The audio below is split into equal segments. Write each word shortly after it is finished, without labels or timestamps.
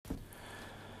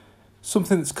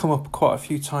Something that's come up quite a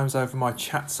few times over my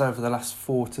chats over the last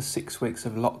 4 to 6 weeks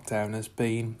of lockdown has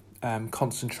been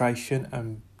concentration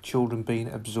and children being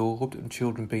absorbed and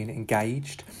children being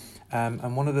engaged.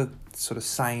 And one of the sort of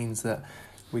sayings that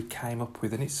we came up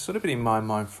with, and it's sort of been in my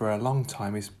mind for a long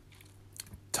time, is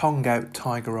tongue out,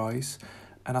 tiger eyes.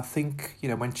 And I think,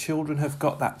 when children have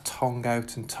got that tongue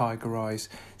out and tiger eyes,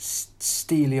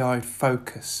 steely-eyed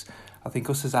focus, I think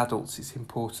us as adults, it's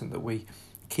important that we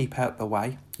keep out the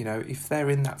way. If they're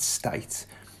in that state,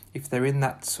 if they're in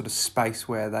that sort of space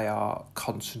where they are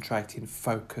concentrating,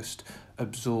 focused,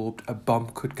 absorbed, a bomb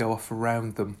could go off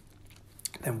around them,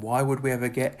 then why would we ever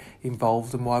get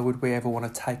involved, and why would we ever want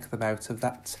to take them out of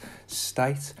that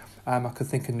state? I could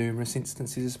think of numerous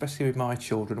instances, especially with my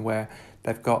children, where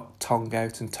they've got tongue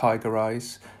out and tiger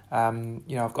eyes.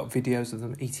 I've got videos of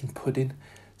them eating pudding.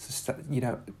 So,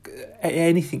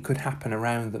 anything could happen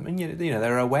around them, and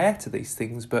they're aware to these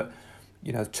things, but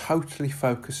totally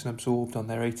focused and absorbed on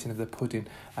their eating of the pudding.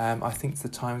 I think to the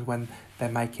times when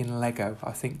they're making Lego.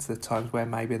 I think to the times where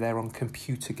maybe they're on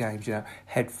computer games,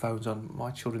 headphones on. My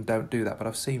children don't do that, but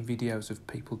I've seen videos of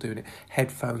people doing it.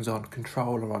 Headphones on,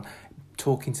 controller on,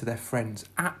 talking to their friends.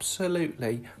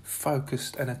 Absolutely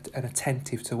focused and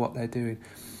attentive to what they're doing.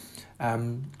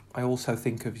 I also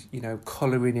think of,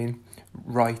 colouring in,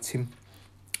 writing,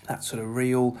 that sort of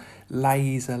real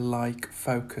laser-like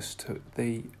focus to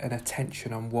an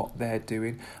attention on what they're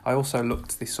doing. I also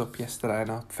looked this up yesterday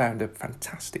and I found a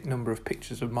fantastic number of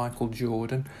pictures of Michael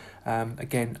Jordan.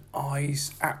 Again,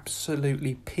 eyes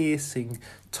absolutely piercing,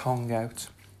 tongue out.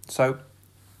 So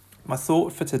my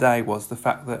thought for today was the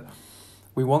fact that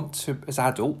we want to, as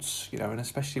adults, and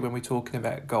especially when we're talking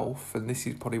about golf, and this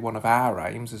is probably one of our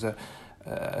aims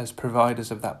as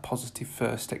providers of that positive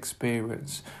first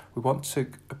experience, we want to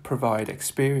provide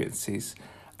experiences,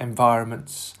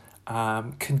 environments,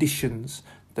 conditions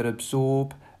that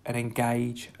absorb and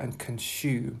engage and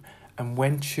consume. And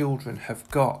when children have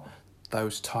got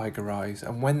those tiger eyes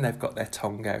and when they've got their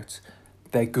tongue out,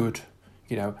 they're good.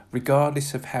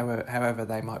 Regardless of however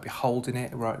they might be holding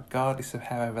it, regardless of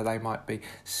however they might be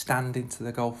standing to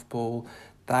the golf ball,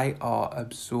 they are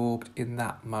absorbed in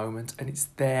that moment and it's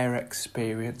their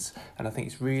experience. And I think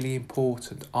it's really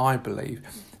important, I believe,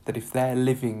 that if they're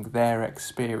living their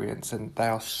experience and they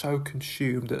are so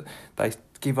consumed that they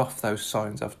give off those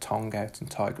signs of tongue out and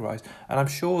tiger eyes. And I'm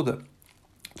sure that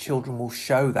children will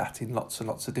show that in lots and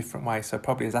lots of different ways. So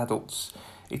probably as adults,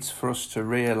 it's for us to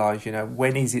realise,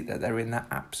 when is it that they're in that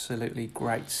absolutely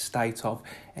great state of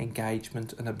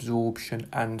engagement and absorption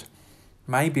and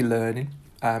maybe learning,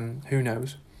 who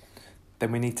knows,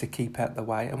 then we need to keep out the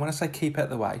way. And when I say keep out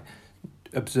the way,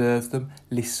 observe them,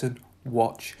 listen,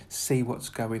 watch, see what's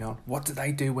going on. What do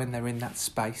they do when they're in that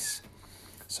space?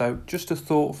 So just a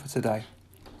thought for today.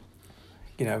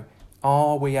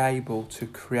 Are we able to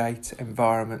create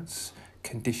environments,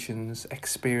 conditions,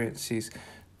 experiences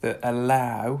that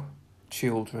allow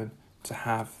children to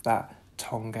have that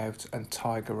tongue out and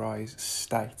tiger eyes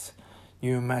state?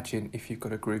 You imagine if you've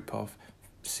got a group of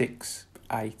 6,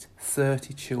 8,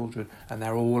 30 children and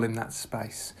they're all in that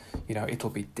space, it'll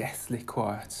be deathly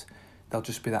quiet. There'll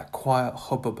just be that quiet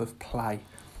hubbub of play.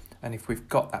 And if we've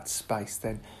got that space,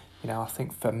 then, I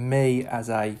think for me as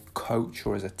a coach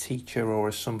or as a teacher or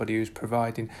as somebody who's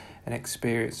providing an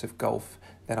experience of golf,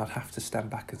 then I'd have to stand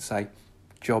back and say,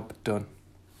 job done.